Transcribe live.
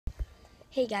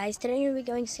Hey guys, today we're going to be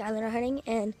going Skylander hunting,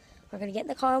 and we're going to get in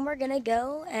the car and we're going to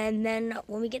go, and then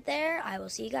when we get there, I will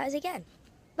see you guys again.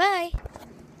 Bye!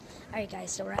 Alright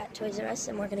guys, so we're at Toys R Us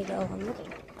and we're going to go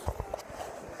looking.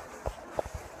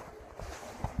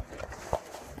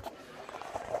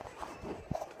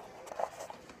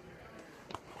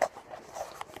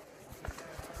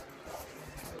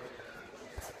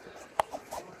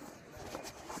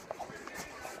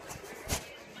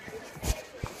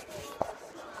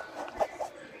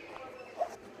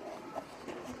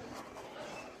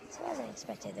 As I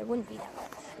expected, there wouldn't be that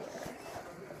much.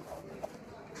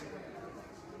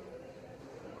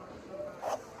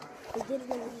 They did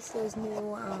release those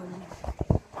new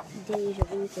Deja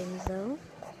Vu things though.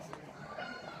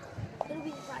 It'll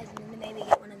be surprising to maybe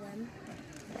get one of them.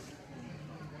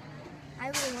 I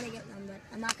really want to get them, but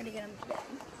I'm not going to get them today.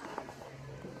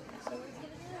 So let's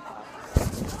give it a go.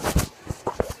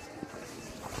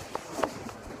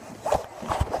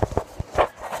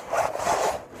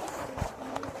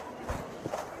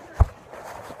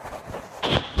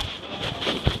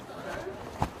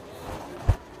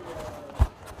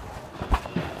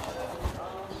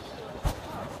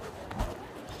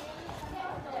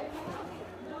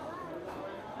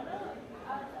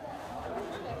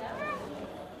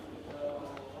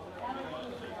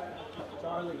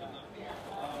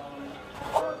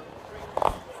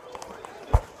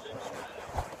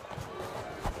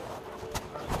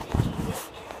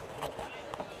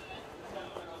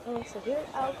 Oh, so here's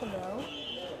Alchemo.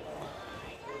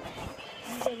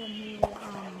 These are the new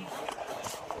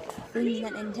things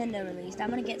that Nintendo released. I'm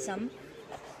gonna get some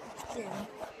soon.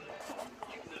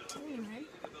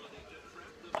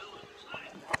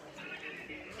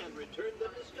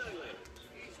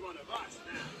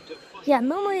 Yeah,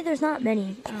 normally there's not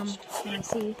many. When I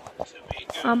see.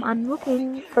 I'm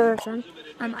looking for some.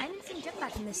 I haven't seen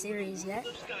Jetpack in this series yet.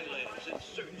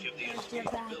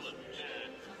 Jetpack.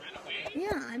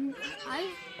 Yeah,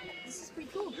 this is pretty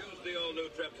cool. Use the all-new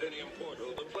Traptanium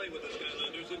portal to play with the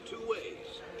Skylanders in two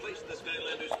ways. Place the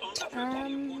Skylanders on the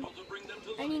Traptanium portal to bring them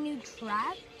to life. Any new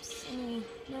traps?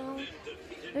 No.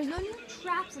 There's no new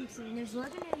traps I'm seeing. There's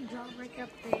legendary drawbreaker up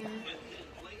there.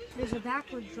 There's a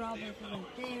backward drawbreaker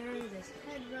right there. There's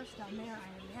head rush down there. I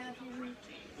already have him.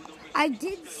 I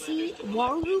did see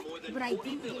Walloop, but I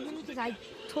didn't get him because I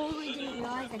totally didn't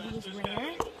realize that he was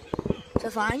rare to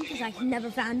find, because I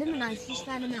never found him, and I just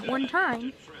found him at one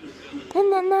time,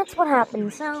 and then that's what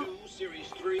happened. So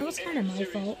it was kind of my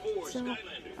fault. So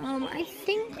I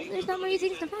think there's not many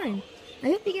things to find.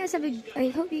 I hope you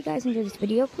guys enjoyed this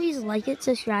video. Please like it,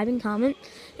 subscribe, and comment,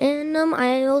 and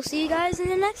I will see you guys in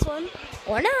the next one,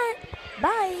 or not.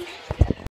 Bye.